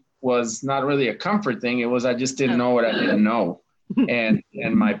was not really a comfort thing. It was, I just didn't know what I didn't know. And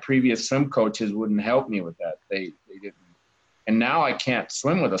my previous swim coaches wouldn't help me with that. They didn't. And now I can't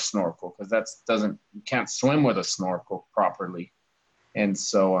swim with a snorkel because you can't swim with a snorkel properly. And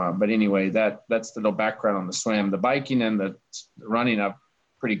so, but anyway, that's the little background on the swim. The biking and the running, I've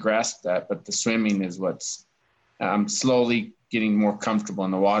pretty grasped that, but the swimming is what's, I'm slowly getting more comfortable in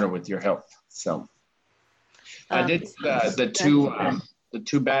the water with your help. So I did the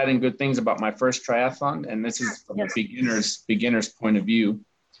two bad and good things about my first triathlon, and this is from a beginner's point of view.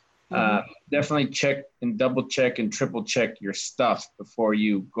 Definitely check and double check and triple check your stuff before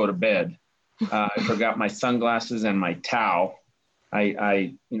you go to bed. I forgot my sunglasses and my towel.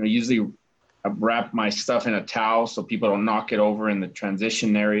 I usually wrap my stuff in a towel so people don't knock it over in the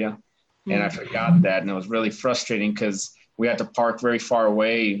transition area. And I forgot that. And it was really frustrating because we had to park very far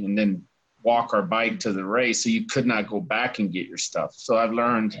away and then walk our bike to the race. So you could not go back and get your stuff. So I've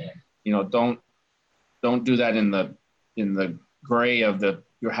learned, don't do that in the gray of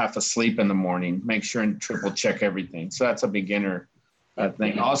you're half asleep in the morning. Make sure and triple check everything. So that's a beginner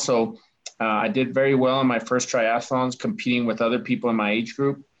thing. Also, I did very well in my first triathlons competing with other people in my age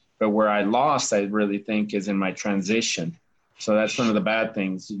group. But where I lost, I really think, is in my transition. So that's one of the bad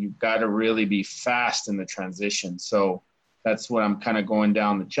things. You've got to really be fast in the transition. So that's what I'm kind of going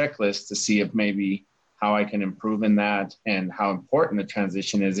down the checklist to see if maybe how I can improve in that and how important the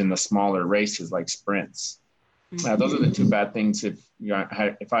transition is in the smaller races like sprints. Those are the two bad things if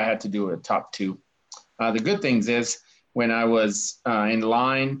I had to do a top two. The good things is when I was in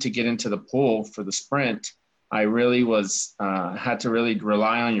line to get into the pool for the sprint, I really was had to really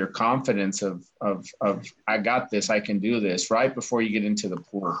rely on your confidence of I got this, I can do this right before you get into the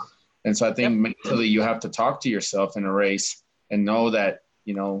pool. And so I think mentally you have to talk to yourself in a race and know that,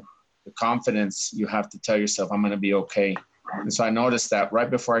 you know, the confidence, you have to tell yourself, I'm going to be okay. And so I noticed that right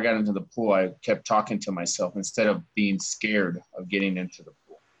before I got into the pool, I kept talking to myself instead of being scared of getting into the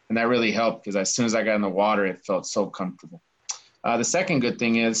pool. And that really helped because as soon as I got in the water, it felt so comfortable. The second good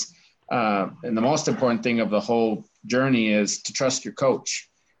thing is, and the most important thing of the whole journey is to trust your coach.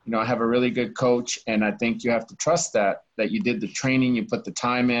 You know, I have a really good coach, and I think you have to trust that you did the training, you put the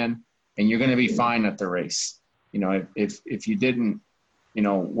time in, and you're going to be fine at the race. You know, if you didn't, you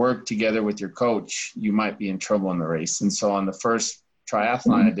know, work together with your coach, you might be in trouble in the race. And so on the first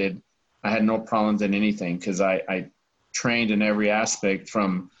triathlon I did, I had no problems in anything because I trained in every aspect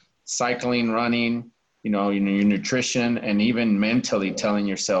from cycling, running, you know, your nutrition, and even mentally telling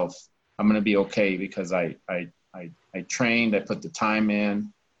yourself, I'm going to be okay because I trained, I put the time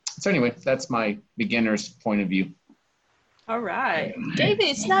in. So anyway, that's my beginner's point of view. All right. David,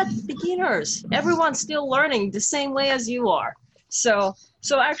 it's not beginners. Everyone's still learning the same way as you are. So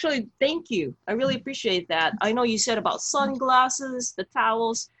actually, thank you. I really appreciate that. I know you said about sunglasses, the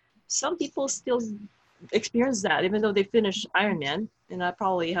towels. Some people still experience that, even though they finished Ironman. And I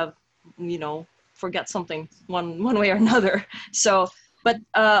probably have, you know, forget something one way or another. So, but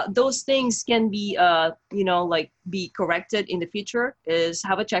those things can be, you know, like be corrected in the future. Is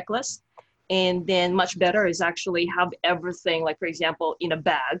have a checklist. And then much better is actually have everything, like for example, in a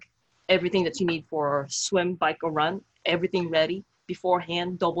bag, everything that you need for swim, bike, or run, everything ready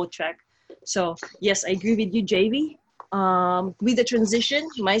beforehand, double check. So yes, I agree with you, JV. With the transition,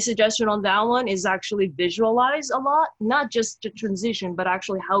 my suggestion on that one is actually visualize a lot, not just the transition, but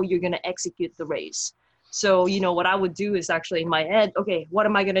actually how you're going to execute the race. So, you know, what I would do is actually in my head, okay, what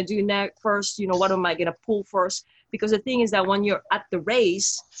am I going to do next first? You know, what am I going to pull first? Because the thing is that when you're at the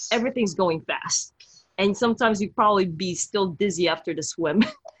race, everything's going fast. And sometimes you probably be still dizzy after the swim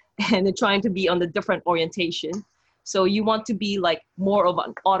and then trying to be on the different orientation. So you want to be like more of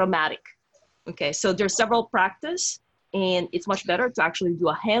an automatic. Okay, so there's several practice, and it's much better to actually do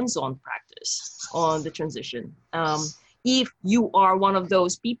a hands-on practice on the transition. If you are one of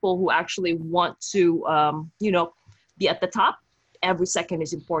those people who actually want to, you know, be at the top, every second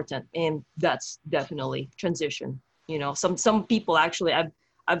is important, and that's definitely transition. You know, some people actually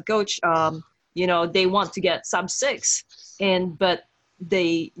I've coached, you know, they want to get sub 6, but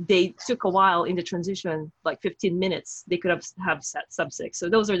they took a while in the transition, like 15 minutes. They could have set sub 6. So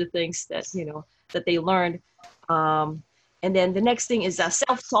those are the things that, you know, that they learned. And then the next thing is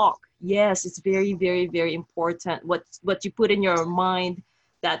self-talk. Yes, it's very, very, very important. What you put in your mind,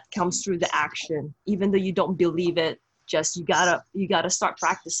 that comes through the action. Even though you don't believe it, just you gotta start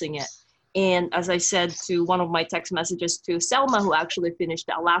practicing it. And as I said to one of my text messages to Selma, who actually finished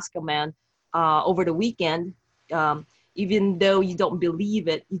the Alaska Man over the weekend, even though you don't believe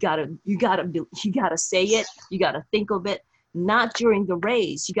it, you gotta say it. You gotta think of it. Not during the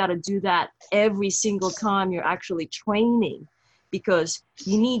race. You gotta do that every single time you're actually training, because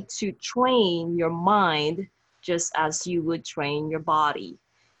you need to train your mind just as you would train your body.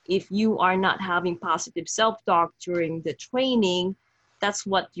 If you are not having positive self-talk during the training, that's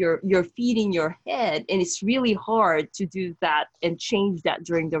what you're feeding your head, and it's really hard to do that and change that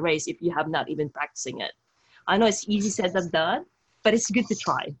during the race if you have not even practicing it. I know it's easy said than done, but it's good to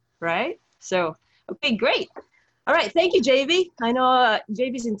try, right? So, okay, great. All right, thank you, JV. I know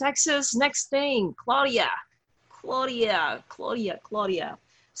JV's in Texas. Next thing, Claudia.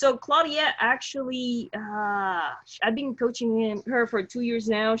 So Claudia, actually, I've been coaching her for 2 years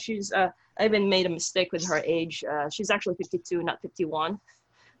now. She's, I even made a mistake with her age. She's actually 52, not 51,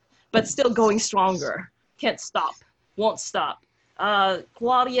 but still going stronger. Can't stop, won't stop.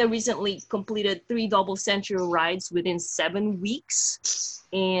 Claudia recently completed 3 double century rides within 7 weeks.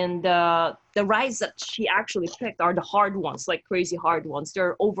 And the rides that she actually picked are the hard ones, like crazy hard ones.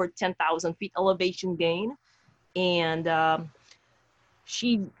 They're over 10,000 feet elevation gain. And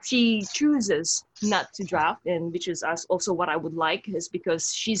she chooses not to draft, and which is also what I would like, is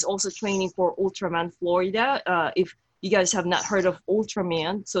because she's also training for Ultraman Florida. If you guys have not heard of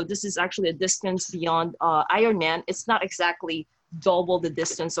Ultraman, so this is actually a distance beyond Ironman. It's not exactly double the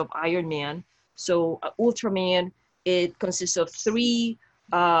distance of Ironman. So Ultraman, it consists of 3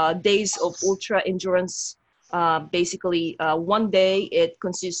 days of ultra endurance Basically, one day it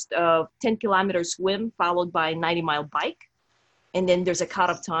consists of 10-kilometer swim followed by 90-mile bike. And then there's a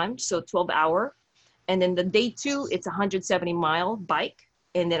cut-off time, so 12-hour. And then the day 2, it's 170-mile bike.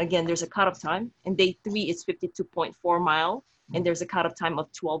 And then again, there's a cut-off time. And day 3 is 52.4 mile. And there's a cut-off time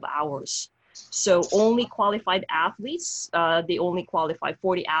of 12 hours. So only qualified athletes, they only qualify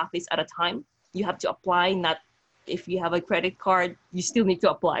 40 athletes at a time. You have to apply, not if you have a credit card, you still need to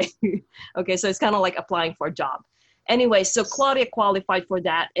apply. Okay, so it's kind of like applying for a job. Anyway, so Claudia qualified for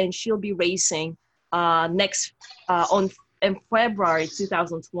that, and she'll be racing in February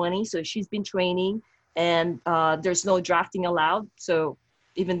 2020. So she's been training, and there's no drafting allowed. So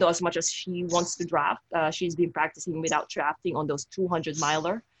even though as much as she wants to draft, she's been practicing without drafting on those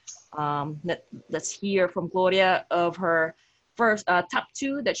 200-miler. Let's hear from Claudia of her first top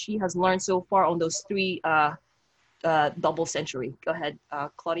 2 that she has learned so far on those 3 double century. Go ahead,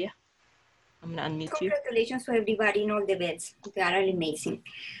 Claudia. I'm gonna unmute you. Congratulations to everybody in all the events. They are amazing.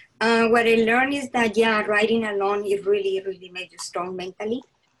 What I learned is that, yeah, riding alone, it really, really makes you strong mentally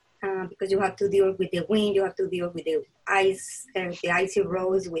because you have to deal with the wind, you have to deal with the ice, the icy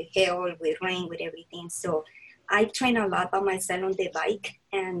roads, with hail, with rain, with everything. So I train a lot by myself on the bike,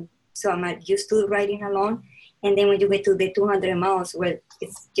 and so I'm used to riding alone. And then when you get to the 200 miles, well,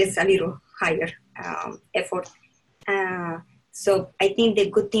 it's just a little higher effort. So I think the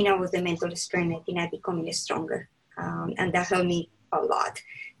good thing was the mental strength. I think I'm becoming stronger, and that helped me a lot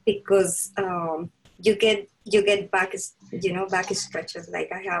because you get back stretches.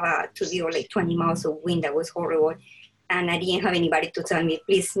 Like I have to do like 20 miles of wind that was horrible, and I didn't have anybody to tell me,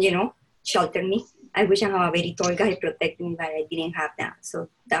 please, shelter me. I wish I had a very tall guy protecting me, but I didn't have that. So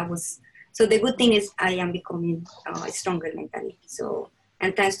the good thing is I am becoming stronger mentally. So.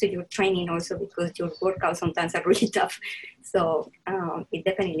 And thanks to your training also, because your workouts sometimes are really tough. So it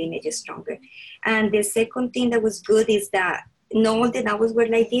definitely made you stronger. And the second thing that was good is that not all the hours were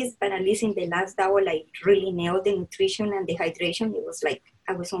like this, but at least in the last hour, like really nailed the nutrition and the hydration. It was like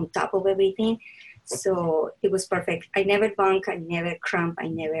I was on top of everything. So it was perfect. I never bunk, I never cramp, I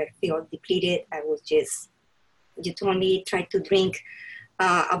never feel depleted. I was just, you told me try to drink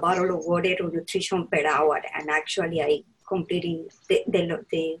a bottle of water or nutrition per hour. And actually I completing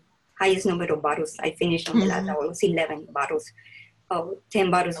the highest number of bottles I finished on the last hour was 11 bottles,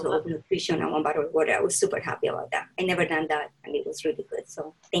 10 bottles of nutrition and 1 bottle of water. I was super happy about that. I never done that, and it was really good.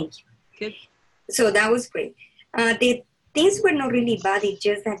 So thank you. Good. So that was great. The things were not really bad. It's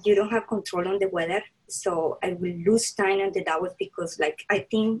just that you don't have control on the weather. So I will lose time on the Davos because, like, I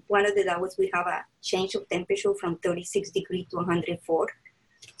think one of the Davos we have a change of temperature from 36 degrees to 104.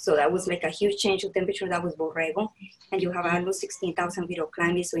 So that was like a huge change of temperature. That was Borrego. And you have almost 16,000 feet of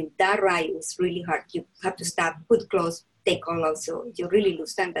climbing. So in that ride, it was really hard. You have to stop, put clothes, take all out. So you really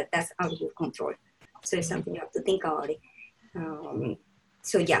lose time, but that's out of your control. So it's something you have to think about it.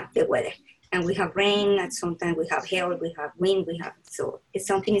 So yeah, the weather. And we have rain, and sometimes we have hail, we have wind, so it's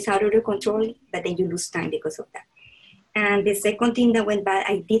something is out of your control, but then you lose time because of that. And the second thing that went bad,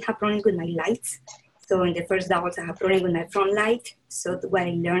 I did have problems with my lights. So in the first doubles, I have problems with my front light. So what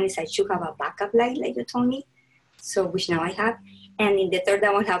I learned is I should have a backup light, like you told me. So which now I have. And in the third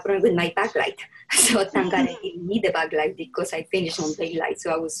double, I have problems with my backlight. So thank God I didn't need the backlight because I finished on daylight.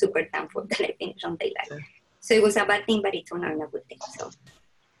 So I was super thankful that I finished on daylight. Yeah. So it was a bad thing, but it turned out a good thing.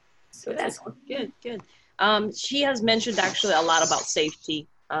 So that's all. Good. She has mentioned actually a lot about safety,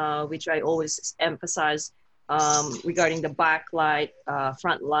 which I always emphasize regarding the backlight,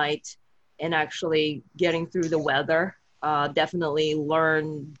 front light, and actually getting through the weather. Definitely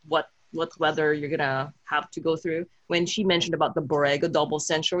learn what weather you're gonna have to go through. When she mentioned about the Borrego double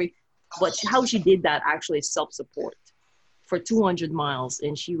century, how she did that actually is self-support for 200 miles,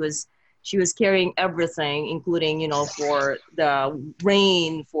 and she was carrying everything, including, for the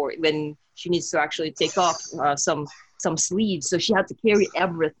rain, for when she needs to actually take off some sleeves. So she had to carry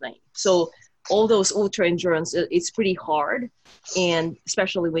everything. So all those ultra endurance, it's pretty hard. And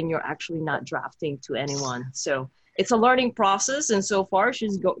especially when you're actually not drafting to anyone. So it's a learning process. And so far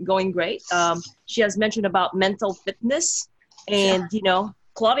she's going great. She has mentioned about mental fitness, and,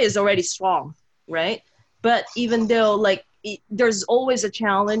 Claudia is already strong, right? But even though there's always a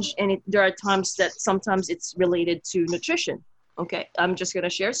challenge, and there are times that sometimes it's related to nutrition. Okay, I'm just gonna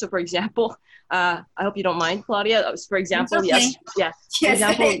share. So, for example, I hope you don't mind, Claudia. For example, okay.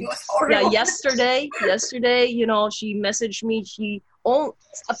 yesterday, she messaged me.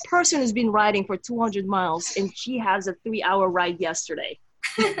 A person who's been riding for 200 miles, and she has a 3-hour ride yesterday.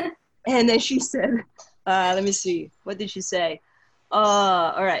 And then she said, let me see, what did she say?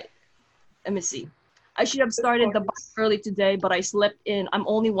 All right, let me see. I should have started the bike early today, but I slept in. I'm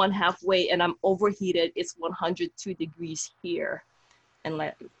only one halfway and I'm overheated. It's 102 degrees here. And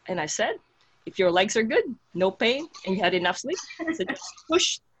I said, if your legs are good, no pain, and you had enough sleep, I said,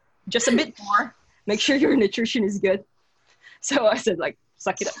 push just a bit more. Make sure your nutrition is good. So I said, like,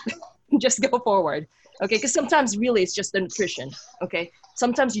 suck it up. Just go forward. Okay, because sometimes really it's just the nutrition. Okay,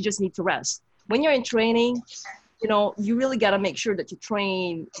 sometimes you just need to rest. When you're in training, you know, you really got to make sure that you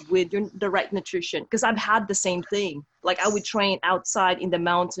train with the right nutrition. Because I've had the same thing. Like I would train outside in the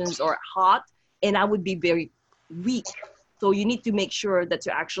mountains or hot, and I would be very weak. So you need to make sure that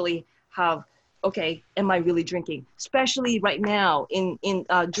you actually have, okay, am I really drinking? Especially right now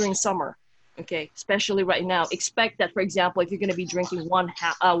during summer. Okay, especially right now. Expect that, for example, if you're going to be drinking one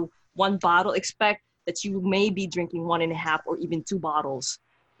bottle, expect that you may be drinking 1.5 or even 2 bottles.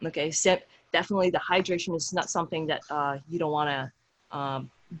 Okay, so definitely the hydration is not something that you don't want to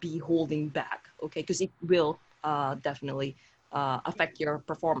be holding back, okay, because it will definitely affect your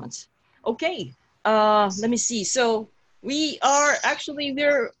performance. Okay, let me see. So we're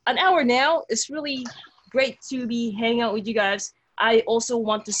an hour now. It's really great to be hanging out with you guys. I also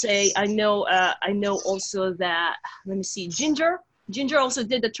want to say, I know also that, let me see, Ginger also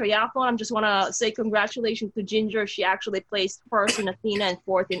did the triathlon. I just want to say congratulations to Ginger. She actually placed first in Athena and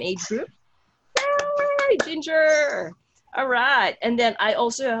 4th in age group. Yay, Ginger! All right, and then I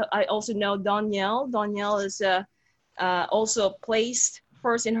also know Danielle. Danielle is also placed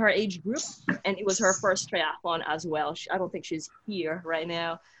first in her age group, and it was her first triathlon as well. I don't think she's here right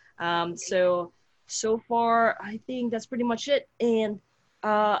now. So far, I think that's pretty much it. And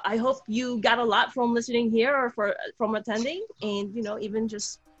I hope you got a lot from listening here or from attending, and you know, even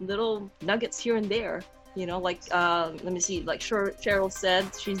just little nuggets here and there. You know, like let me see, like Cheryl said,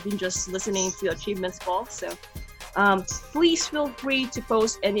 she's been just listening to Achievements Call. So please feel free to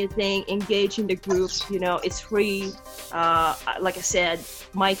post anything, engage in the group. You know, it's free. Like I said,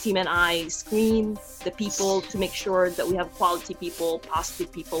 my team and I screen the people to make sure that we have quality people,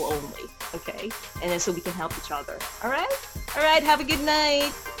 positive people only. Okay, and then so we can help each other. All right. Have a good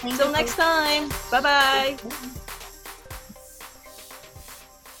night. Until next time. Bye bye.